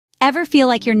Ever feel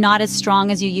like you're not as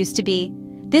strong as you used to be?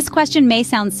 This question may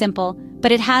sound simple,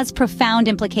 but it has profound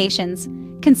implications.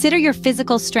 Consider your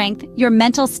physical strength, your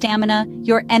mental stamina,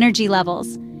 your energy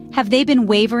levels. Have they been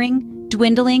wavering,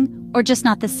 dwindling, or just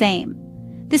not the same?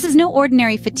 This is no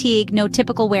ordinary fatigue, no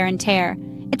typical wear and tear.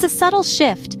 It's a subtle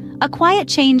shift, a quiet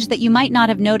change that you might not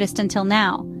have noticed until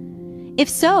now. If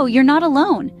so, you're not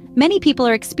alone. Many people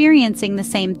are experiencing the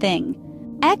same thing.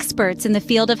 Experts in the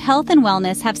field of health and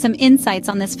wellness have some insights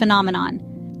on this phenomenon.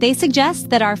 They suggest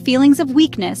that our feelings of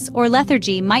weakness or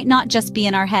lethargy might not just be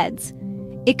in our heads.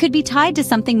 It could be tied to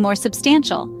something more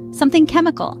substantial, something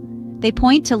chemical. They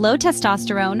point to low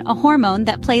testosterone, a hormone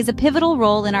that plays a pivotal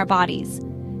role in our bodies.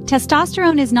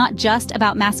 Testosterone is not just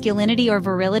about masculinity or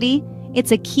virility,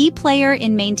 it's a key player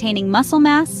in maintaining muscle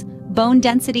mass, bone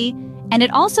density, and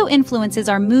it also influences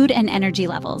our mood and energy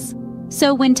levels.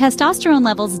 So when testosterone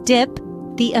levels dip,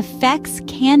 the effects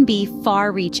can be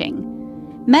far-reaching.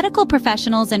 Medical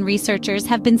professionals and researchers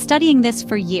have been studying this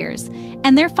for years,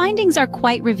 and their findings are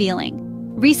quite revealing.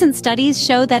 Recent studies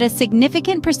show that a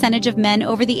significant percentage of men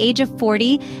over the age of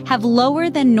 40 have lower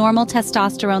than normal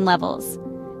testosterone levels.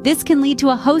 This can lead to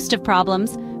a host of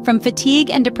problems, from fatigue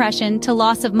and depression to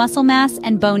loss of muscle mass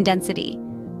and bone density.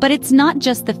 But it's not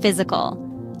just the physical.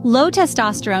 Low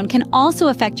testosterone can also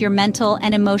affect your mental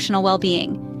and emotional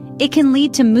well-being. It can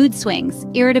lead to mood swings,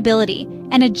 irritability,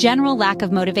 and a general lack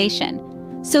of motivation.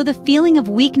 So the feeling of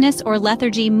weakness or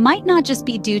lethargy might not just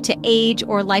be due to age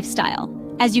or lifestyle.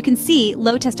 As you can see,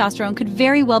 low testosterone could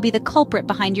very well be the culprit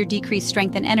behind your decreased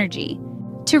strength and energy.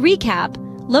 To recap,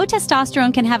 low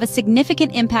testosterone can have a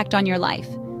significant impact on your life.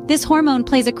 This hormone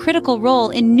plays a critical role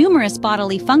in numerous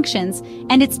bodily functions,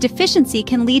 and its deficiency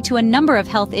can lead to a number of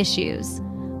health issues.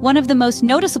 One of the most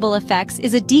noticeable effects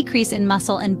is a decrease in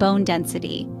muscle and bone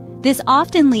density. This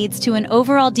often leads to an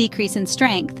overall decrease in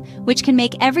strength, which can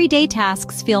make everyday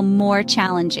tasks feel more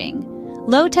challenging.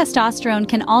 Low testosterone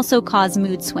can also cause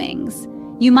mood swings.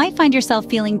 You might find yourself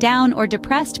feeling down or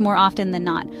depressed more often than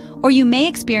not, or you may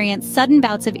experience sudden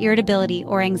bouts of irritability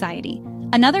or anxiety.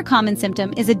 Another common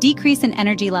symptom is a decrease in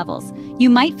energy levels.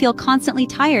 You might feel constantly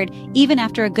tired even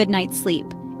after a good night's sleep.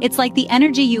 It's like the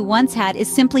energy you once had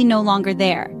is simply no longer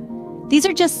there. These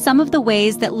are just some of the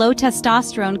ways that low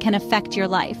testosterone can affect your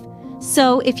life.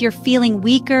 So if you're feeling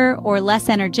weaker or less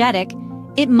energetic,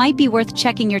 it might be worth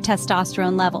checking your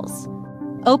testosterone levels.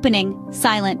 Opening,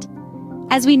 silent.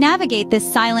 As we navigate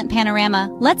this silent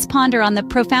panorama, let's ponder on the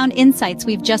profound insights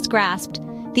we've just grasped.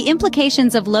 The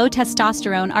implications of low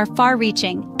testosterone are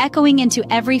far-reaching, echoing into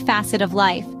every facet of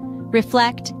life.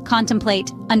 Reflect,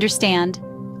 contemplate, understand.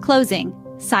 Closing,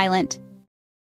 silent.